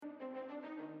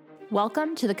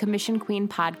Welcome to the Commission Queen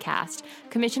podcast.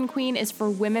 Commission Queen is for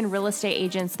women real estate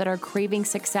agents that are craving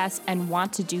success and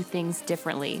want to do things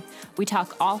differently. We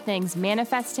talk all things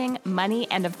manifesting,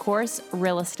 money, and of course,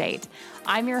 real estate.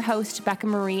 I'm your host, Becca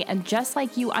Marie, and just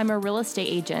like you, I'm a real estate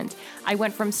agent. I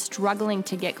went from struggling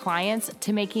to get clients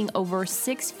to making over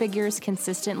 6 figures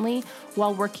consistently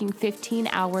while working 15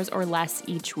 hours or less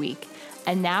each week.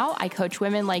 And now I coach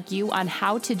women like you on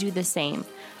how to do the same.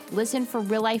 Listen for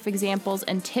real-life examples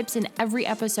and tips in every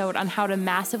episode on how to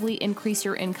massively increase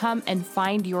your income and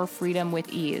find your freedom with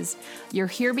ease. You're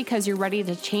here because you're ready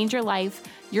to change your life,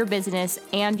 your business,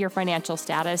 and your financial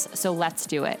status, so let's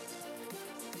do it.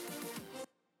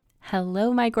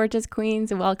 Hello, my gorgeous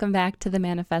queens. Welcome back to the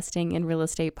Manifesting in Real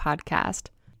Estate podcast.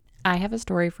 I have a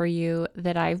story for you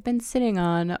that I've been sitting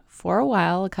on for a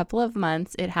while, a couple of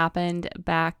months. It happened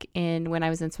back in when I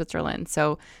was in Switzerland,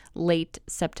 so late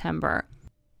September.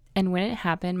 And when it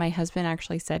happened, my husband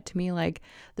actually said to me, like,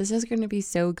 this is going to be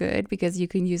so good because you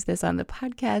can use this on the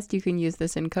podcast, you can use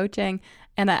this in coaching.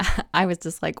 And I was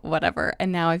just like, whatever.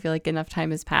 And now I feel like enough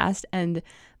time has passed. And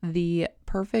the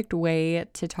perfect way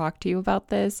to talk to you about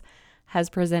this has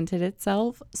presented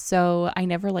itself. So I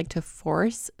never like to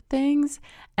force things.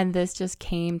 And this just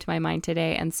came to my mind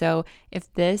today. And so if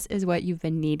this is what you've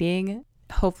been needing,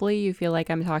 hopefully you feel like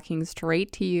I'm talking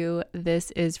straight to you.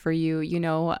 This is for you. You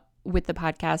know, with the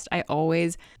podcast, I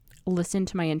always listen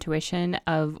to my intuition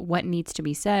of what needs to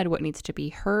be said, what needs to be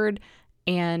heard,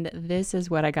 and this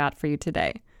is what I got for you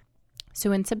today.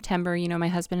 So in September, my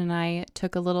husband and I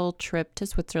took a little trip to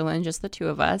Switzerland, just the two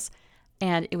of us,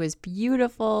 and it was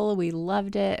beautiful. We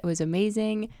loved it. It was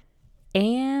amazing.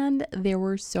 And there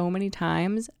were so many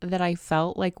times that I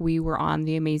felt like we were on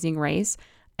The Amazing Race.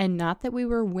 And not that we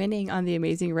were winning on The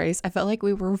Amazing Race. I felt like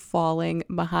we were falling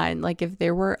behind. Like if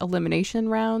there were elimination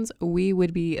rounds, we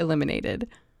would be eliminated.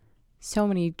 So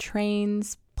many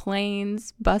trains,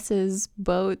 planes, buses,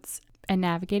 boats, and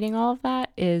navigating all of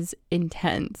that is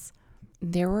intense.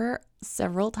 There were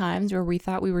several times where we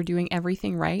thought we were doing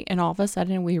everything right, and all of a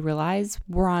sudden we realized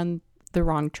we're on the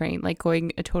wrong train, like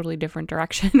going a totally different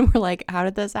direction. We're like, how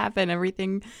did this happen?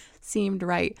 Everything seemed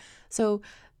right. So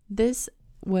this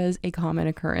was a common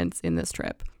occurrence in this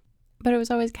trip. But it was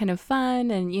always kind of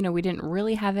fun and, we didn't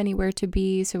really have anywhere to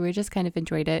be, so we just kind of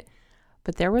enjoyed it.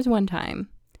 But there was one time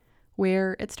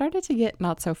where it started to get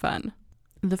not so fun.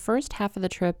 The first half of the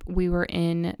trip, we were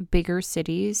in bigger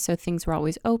cities, so things were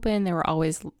always open. There were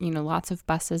always, lots of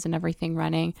buses and everything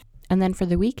running. And then for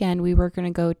the weekend, we were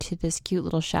going to go to this cute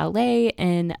little chalet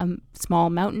in a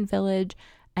small mountain village.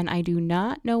 And I do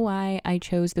not know why I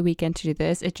chose the weekend to do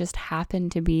this. It just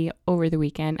happened to be over the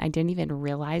weekend. I didn't even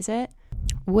realize it,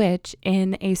 which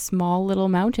in a small little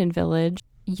mountain village,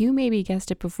 you maybe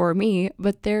guessed it before me,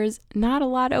 but there's not a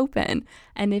lot open.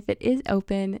 And if it is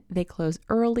open, they close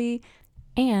early.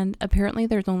 And apparently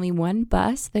there's only one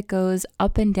bus that goes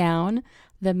up and down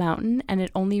the mountain, and it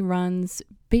only runs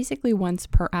basically once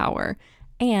per hour.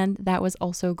 And that was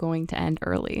also going to end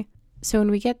early. So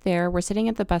when we get there, we're sitting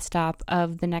at the bus stop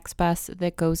of the next bus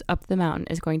that goes up the mountain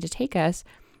is going to take us.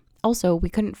 Also, we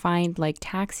couldn't find like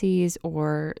taxis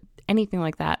or anything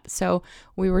like that. So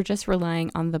we were just relying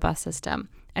on the bus system.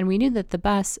 And we knew that the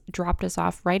bus dropped us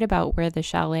off right about where the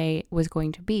chalet was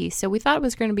going to be. So we thought it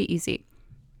was going to be easy.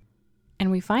 And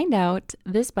we find out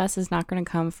this bus is not going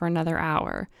to come for another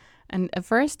hour. And at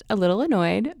first, a little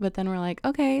annoyed, but then we're like,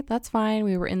 okay, that's fine.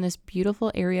 We were in this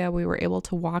beautiful area. We were able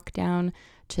to walk down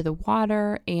to the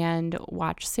water and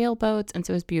watch sailboats, and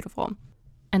so it was beautiful.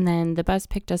 And then the bus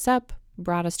picked us up,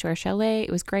 brought us to our chalet.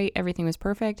 It was great. Everything was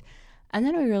perfect. And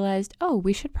then we realized, oh,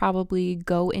 we should probably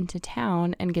go into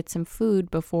town and get some food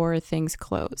before things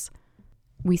close.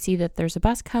 We see that there's a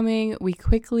bus coming. We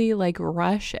quickly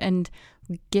rush and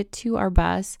get to our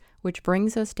bus, which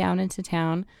brings us down into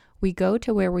town. We go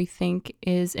to where we think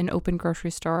is an open grocery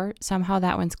store. Somehow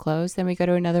that one's closed. Then we go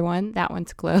to another one. That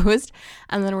one's closed.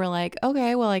 And then we're like,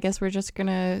 okay, well, I guess we're just going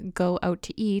to go out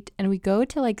to eat. And we go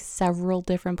to several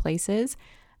different places,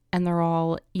 and they're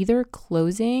all either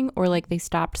closing or they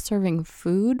stopped serving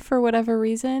food for whatever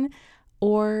reason,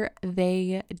 or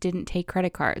they didn't take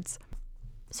credit cards.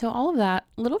 So all of that,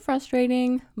 a little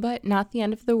frustrating, but not the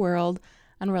end of the world.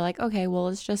 And we're like, okay, well,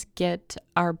 let's just get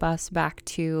our bus back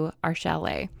to our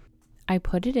chalet. I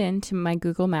put it into my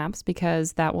Google Maps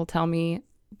because that will tell me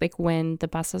when the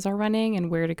buses are running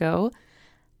and where to go.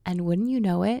 And wouldn't you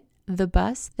know it, the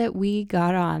bus that we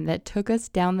got on that took us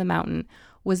down the mountain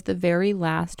was the very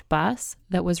last bus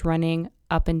that was running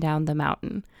up and down the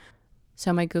mountain.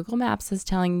 So my Google Maps is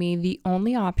telling me the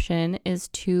only option is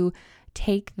to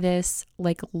take this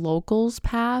locals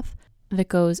path that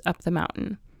goes up the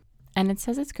mountain. And it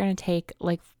says it's going to take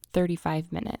like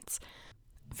 35 minutes.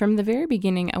 From the very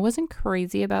beginning, I wasn't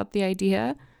crazy about the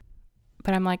idea,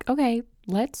 but I'm like, okay,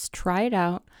 let's try it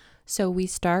out. So we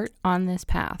start on this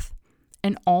path,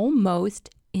 and almost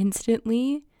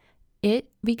instantly it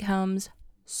becomes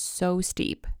so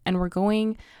steep, and we're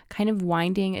going kind of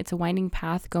winding. It's a winding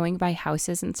path going by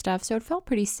houses and stuff. So it felt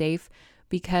pretty safe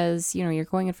because, you're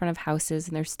going in front of houses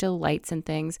and there's still lights and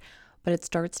things, but it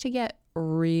starts to get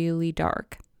really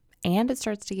dark and it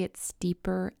starts to get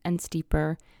steeper and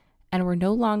steeper, and we're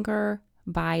no longer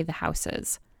by the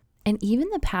houses. And even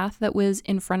the path that was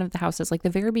in front of the houses, like the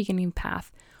very beginning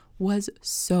path, was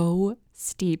so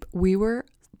steep. We were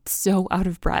so out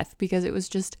of breath because it was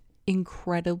just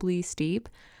incredibly steep.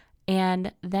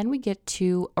 And then we get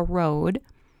to a road,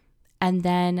 and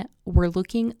then we're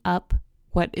looking up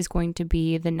what is going to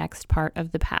be the next part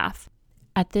of the path.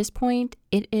 At this point,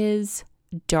 it is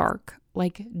dark,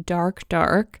 like dark,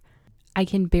 dark. I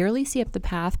can barely see up the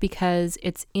path because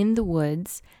it's in the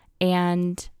woods,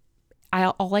 and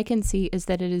all I can see is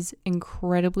that it is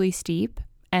incredibly steep,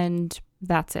 and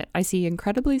that's it. I see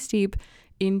incredibly steep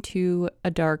into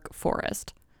a dark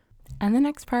forest. And the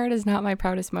next part is not my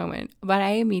proudest moment, but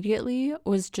I immediately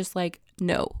was just like,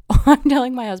 no. I'm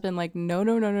telling my husband, like, no,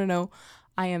 no, no, no, no.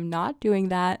 I am not doing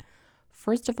that.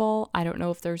 First of all, I don't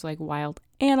know if there's like wild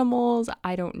animals.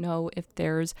 I don't know if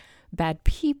there's bad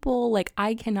people. Like,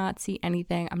 I cannot see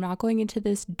anything. I'm not going into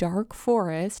this dark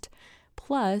forest.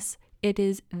 Plus, it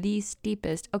is the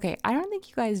steepest. Okay, I don't think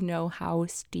you guys know how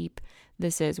steep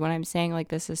this is when I'm saying like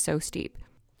this is so steep.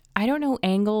 I don't know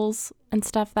angles and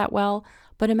stuff that well,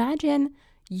 but imagine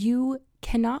you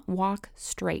cannot walk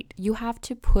straight. You have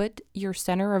to put your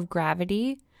center of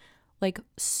gravity like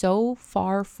so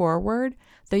far forward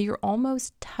that you're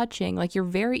almost touching, like you're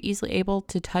very easily able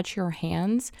to touch your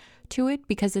hands to it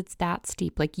because it's that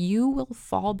steep. Like you will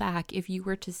fall back if you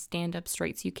were to stand up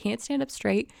straight. So you can't stand up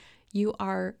straight. You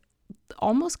are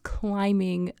almost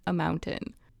climbing a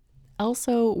mountain.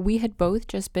 Also, we had both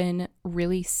just been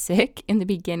really sick in the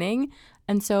beginning.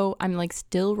 And so I'm like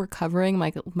still recovering.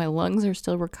 My lungs are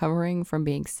still recovering from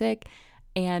being sick.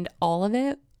 And all of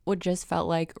it would just felt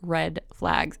like red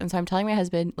flags. And so I'm telling my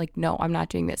husband, like, no, I'm not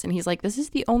doing this. And he's like, this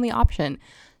is the only option.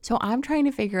 So I'm trying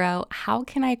to figure out how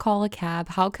can I call a cab?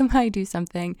 How can I do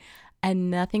something? And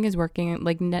nothing is working.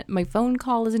 Like my phone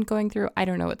call isn't going through. I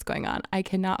don't know what's going on. I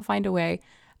cannot find a way.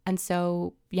 And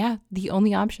so, yeah, the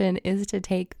only option is to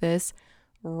take this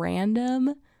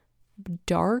random,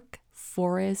 dark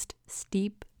forest,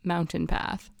 steep mountain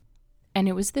path. And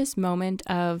it was this moment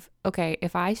of, okay,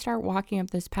 if I start walking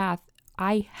up this path,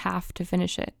 I have to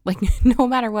finish it. Like, no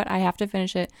matter what, I have to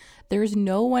finish it. There's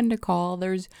no one to call.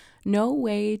 There's no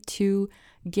way to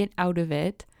get out of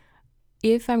it.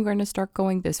 If I'm going to start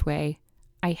going this way,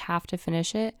 I have to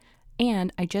finish it.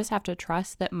 And I just have to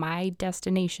trust that my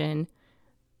destination,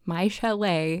 my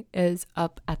chalet, is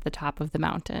up at the top of the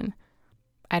mountain.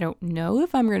 I don't know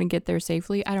if I'm going to get there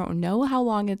safely. I don't know how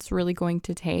long it's really going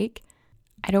to take.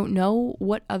 I don't know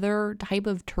what other type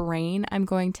of terrain I'm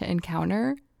going to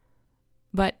encounter.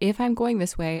 But if I'm going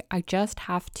this way, I just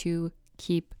have to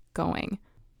keep going.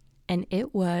 And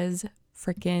it was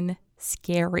freaking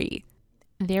scary.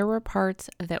 There were parts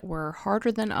that were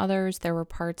harder than others. There were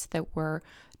parts that were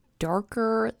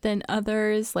darker than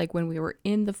others. Like when we were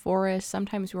in the forest,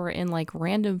 sometimes we were in like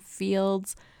random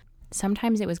fields.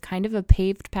 Sometimes it was kind of a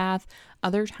paved path.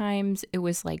 Other times it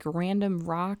was like random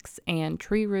rocks and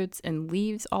tree roots and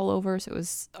leaves all over. So it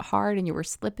was hard and you were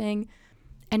slipping.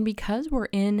 And because we're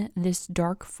in this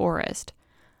dark forest,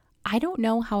 I don't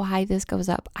know how high this goes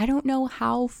up. I don't know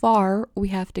how far we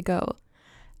have to go.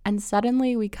 And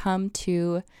suddenly we come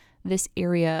to this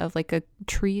area of like a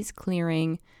trees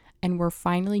clearing, and we're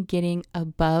finally getting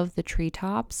above the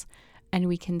treetops, and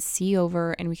we can see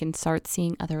over and we can start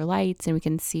seeing other lights, and we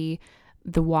can see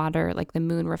the water, like the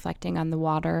moon reflecting on the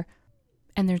water.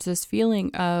 And there's this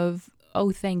feeling of,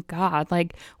 oh, thank God,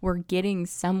 like we're getting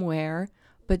somewhere,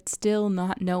 but still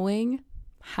not knowing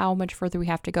how much further we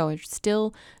have to go. And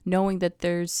still knowing that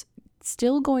there's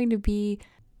still going to be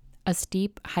a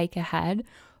steep hike ahead,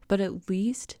 but at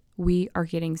least we are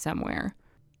getting somewhere.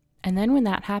 And then when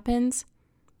that happens,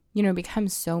 it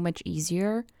becomes so much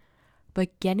easier.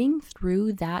 But getting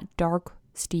through that dark,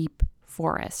 steep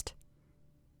forest,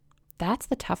 that's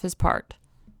the toughest part.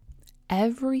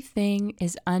 Everything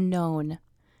is unknown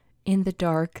in the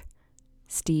dark,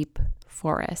 steep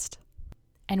forest.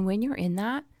 And when you're in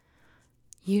that,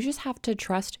 you just have to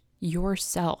trust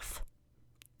yourself.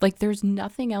 Like there's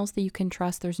nothing else that you can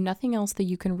trust. There's nothing else that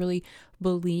you can really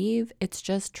believe. It's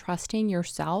just trusting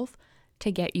yourself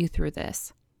to get you through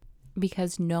this.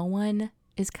 Because no one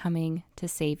is coming to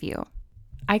save you.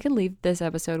 I could leave this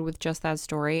episode with just that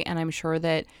story, and I'm sure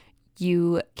that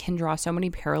you can draw so many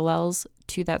parallels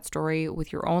to that story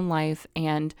with your own life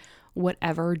and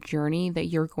whatever journey that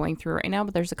you're going through right now.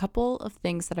 But there's a couple of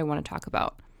things that I want to talk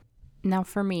about. Now,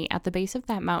 for me, at the base of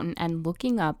that mountain and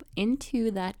looking up into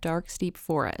that dark, steep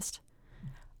forest,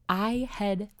 I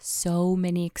had so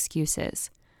many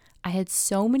excuses. I had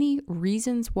so many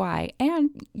reasons why,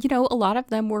 and, a lot of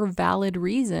them were valid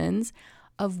reasons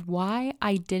of why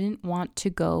I didn't want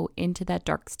to go into that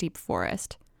dark, steep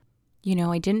forest.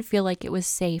 I didn't feel like it was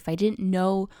safe. I didn't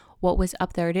know what was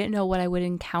up there. I didn't know what I would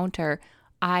encounter.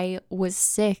 I was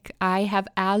sick. I have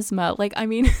asthma.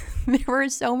 There were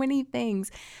so many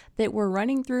things that were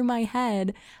running through my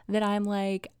head that I'm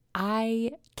like,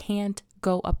 I can't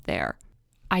go up there.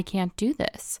 I can't do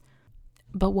this.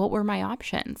 But what were my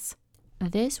options?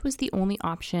 This was the only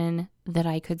option that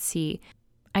I could see.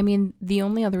 The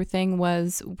only other thing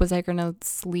was I going to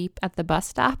sleep at the bus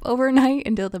stop overnight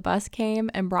until the bus came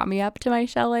and brought me up to my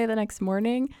chalet the next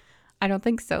morning? I don't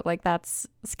think so. That's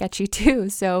sketchy too.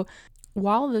 So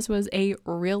while this was a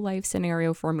real life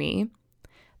scenario for me,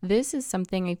 this is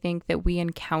something I think that we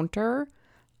encounter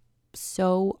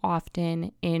so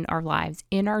often in our lives,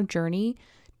 in our journey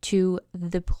to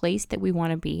the place that we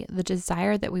want to be, the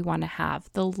desire that we want to have,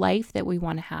 the life that we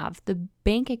want to have, the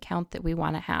bank account that we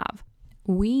want to have.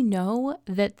 We know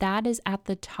that that is at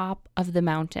the top of the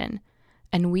mountain,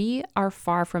 and we are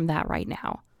far from that right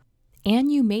now.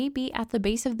 And you may be at the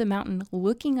base of the mountain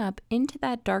looking up into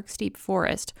that dark, steep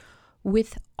forest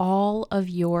with all of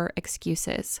your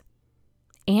excuses.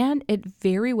 And it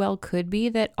very well could be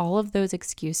that all of those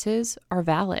excuses are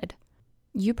valid.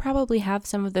 You probably have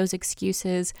some of those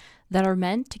excuses that are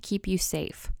meant to keep you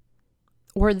safe,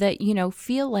 or that,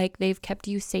 feel like they've kept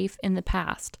you safe in the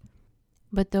past.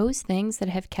 But those things that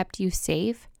have kept you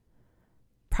safe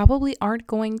probably aren't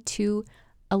going to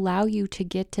allow you to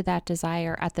get to that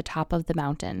desire at the top of the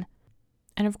mountain.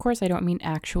 And of course, I don't mean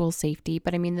actual safety,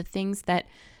 but I mean the things that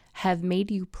have made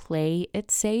you play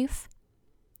it safe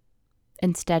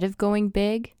instead of going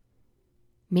big.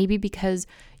 Maybe because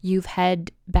you've had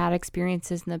bad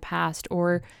experiences in the past,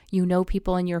 or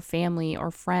people in your family or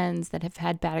friends that have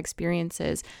had bad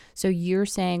experiences. So you're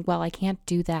saying, well, I can't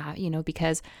do that,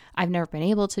 because I've never been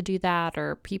able to do that,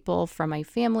 or people from my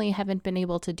family haven't been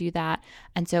able to do that.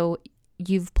 And so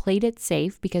you've played it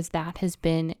safe because that has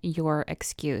been your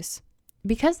excuse.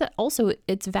 Because that also,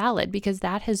 it's valid because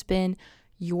that has been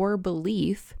your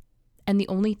belief and the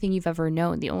only thing you've ever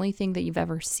known, the only thing that you've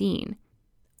ever seen.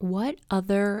 What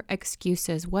other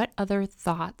excuses, what other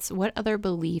thoughts, what other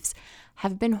beliefs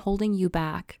have been holding you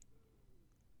back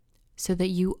so that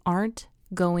you aren't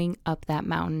going up that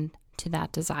mountain to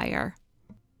that desire?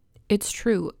 It's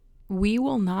true. We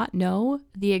will not know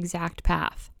the exact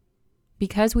path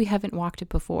because we haven't walked it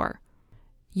before.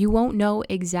 You won't know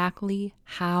exactly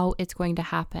how it's going to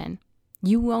happen.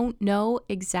 You won't know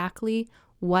exactly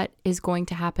what is going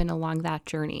to happen along that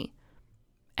journey.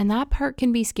 And that part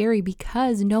can be scary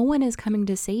because no one is coming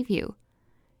to save you.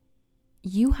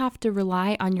 You have to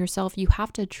rely on yourself. You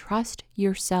have to trust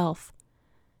yourself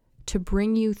to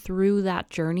bring you through that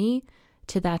journey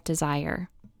to that desire.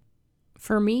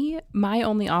 For me, my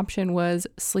only option was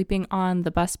sleeping on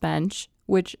the bus bench,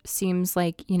 which seems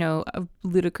like, a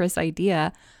ludicrous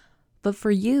idea. But for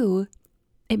you,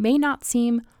 it may not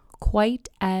seem quite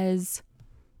as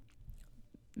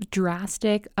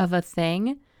drastic of a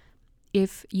thing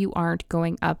if you aren't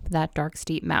going up that dark,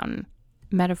 steep mountain,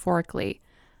 metaphorically.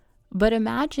 But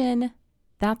imagine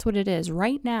that's what it is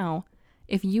right now.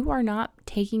 If you are not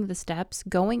taking the steps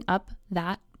going up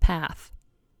that path,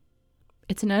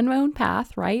 it's an unknown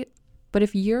path, right? But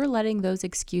if you're letting those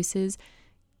excuses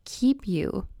keep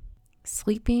you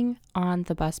sleeping on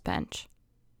the bus bench,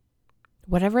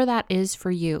 whatever that is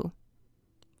for you,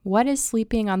 what is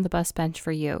sleeping on the bus bench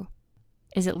for you?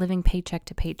 Is it living paycheck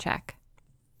to paycheck?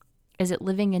 Is it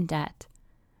living in debt?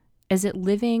 Is it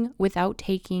living without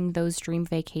taking those dream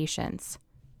vacations?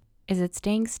 Is it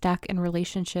staying stuck in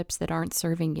relationships that aren't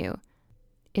serving you?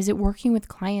 Is it working with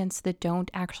clients that don't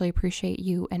actually appreciate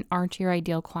you and aren't your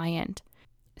ideal client?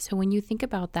 So when you think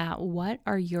about that, what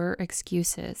are your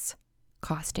excuses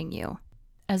costing you?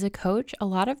 As a coach, a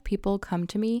lot of people come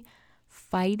to me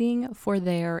fighting for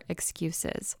their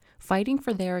excuses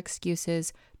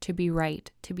to be right,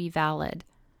 to be valid.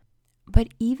 But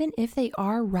even if they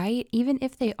are right, even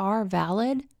if they are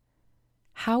valid,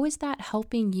 how is that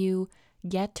helping you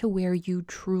get to where you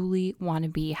truly want to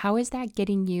be? How is that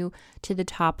getting you to the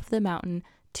top of the mountain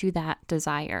to that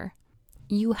desire?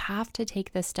 You have to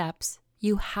take the steps.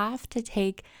 You have to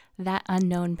take that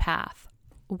unknown path.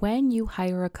 when you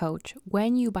hire a coach,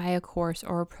 when you buy a course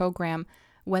or a program,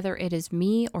 whether it is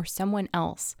me or someone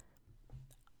else,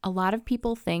 a lot of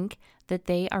people think that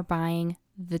they are buying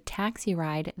the taxi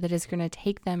ride that is going to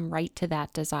take them right to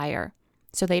that desire.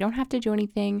 So they don't have to do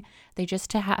anything. They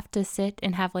just have to sit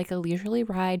and have like a leisurely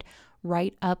ride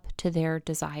right up to their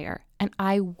desire. And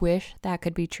I wish that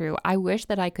could be true. I wish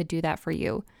that I could do that for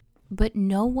you. But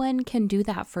no one can do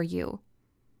that for you.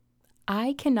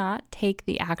 I cannot take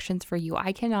the actions for you.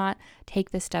 I cannot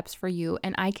take the steps for you,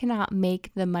 and I cannot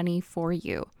make the money for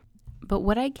you. But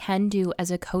what I can do as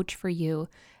a coach for you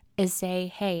is say,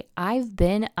 hey, I've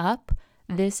been up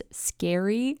this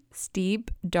scary,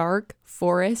 steep, dark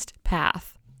forest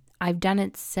path. I've done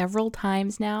it several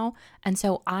times now, and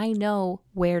so I know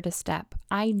where to step.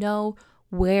 I know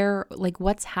where, like,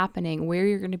 what's happening, where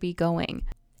you're going to be going.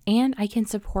 And I can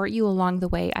support you along the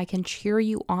way. I can cheer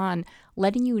you on,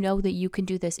 letting you know that you can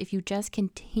do this if you just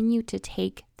continue to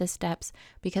take the steps.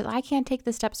 Because I can't take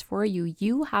the steps for you.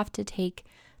 You have to take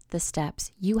the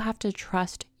steps. You have to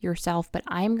trust yourself. But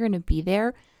I'm going to be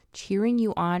there cheering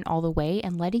you on all the way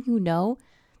and letting you know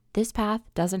this path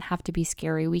doesn't have to be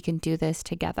scary. We can do this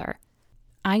together.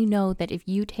 I know that if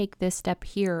you take this step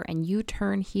here and you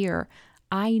turn here,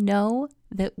 I know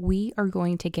that we are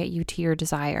going to get you to your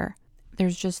desire.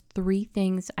 There's just 3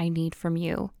 things I need from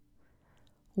you.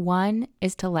 1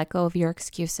 is to let go of your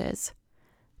excuses.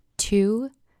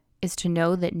 2 is to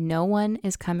know that no one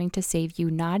is coming to save you,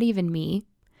 not even me.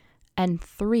 And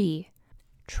 3,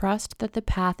 trust that the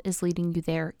path is leading you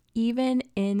there, even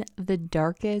in the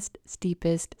darkest,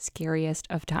 steepest, scariest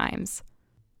of times.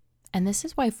 And this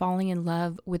is why falling in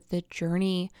love with the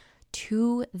journey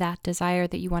to that desire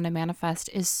that you want to manifest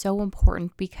is so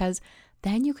important, because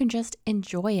then you can just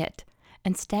enjoy it.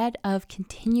 Instead of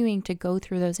continuing to go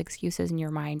through those excuses in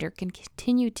your mind, or can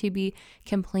continue to be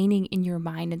complaining in your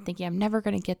mind and thinking, I'm never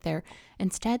going to get there.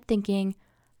 Instead thinking,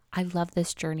 I love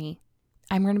this journey.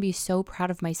 I'm going to be so proud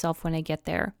of myself when I get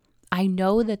there. I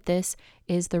know that this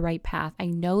is the right path. I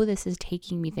know this is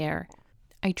taking me there.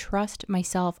 I trust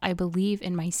myself. I believe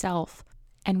in myself.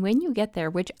 And when you get there,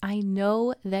 which I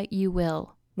know that you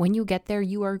will, when you get there,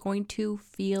 you are going to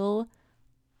feel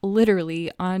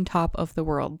literally on top of the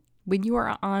world. When you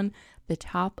are on the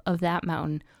top of that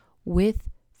mountain with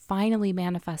finally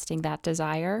manifesting that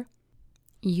desire,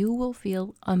 you will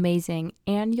feel amazing,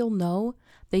 and you'll know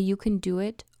that you can do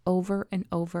it over and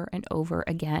over and over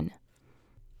again.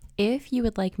 If you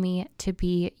would like me to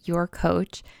be your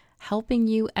coach, helping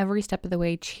you every step of the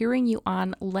way, cheering you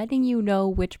on, letting you know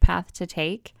which path to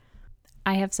take,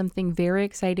 I have something very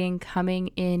exciting coming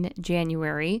in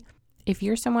January. If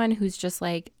you're someone who's just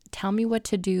like, tell me what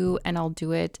to do and I'll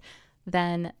do it,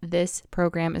 then this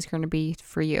program is going to be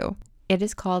for you. It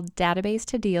is called Database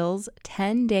to Deals,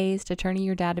 10 days to turning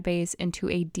your database into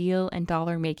a deal and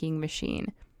dollar making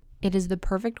machine. It is the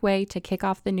perfect way to kick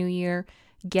off the new year,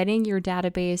 getting your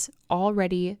database all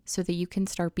ready so that you can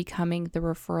start becoming the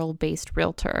referral-based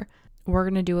realtor. We're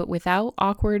going to do it without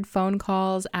awkward phone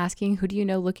calls, asking who do you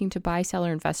know looking to buy, sell,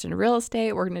 or invest in real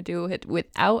estate. We're going to do it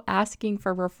without asking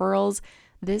for referrals.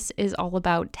 This is all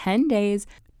about 10 days,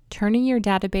 turning your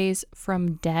database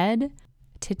from dead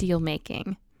to deal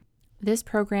making. This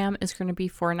program is going to be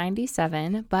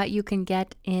 $497, but you can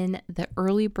get in the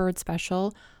early bird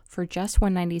special for just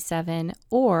 $197,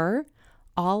 or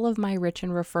all of my rich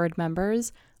and referred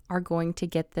members are going to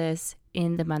get this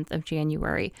in the month of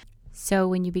January. So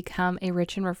when you become a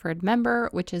rich and referred member,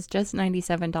 which is just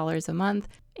 $97 a month,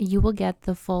 you will get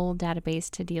the full Database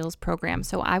to Deals program.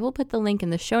 So I will put the link in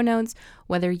the show notes,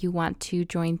 whether you want to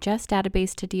join just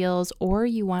Database to Deals or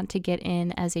you want to get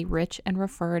in as a rich and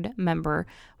referred member,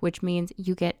 which means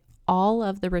you get all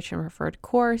of the rich and referred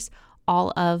course,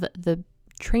 all of the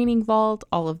training vault,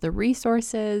 all of the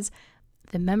resources,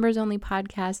 the members only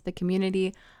podcast, the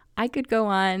community. I could go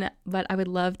on, but I would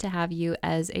love to have you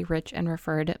as a rich and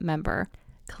referred member.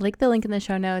 Click the link in the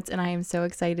show notes, and I am so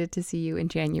excited to see you in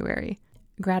January.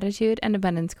 Gratitude and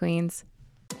abundance, queens.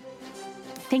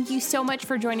 Thank you so much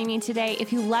for joining me today.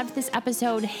 If you loved this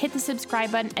episode, hit the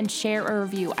subscribe button and share a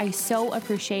review. I so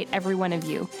appreciate every one of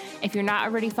you. If you're not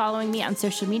already following me on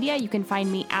social media, you can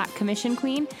find me at Commission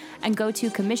Queen and go to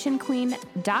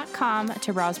commissionqueen.com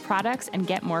to browse products and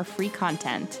get more free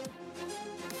content.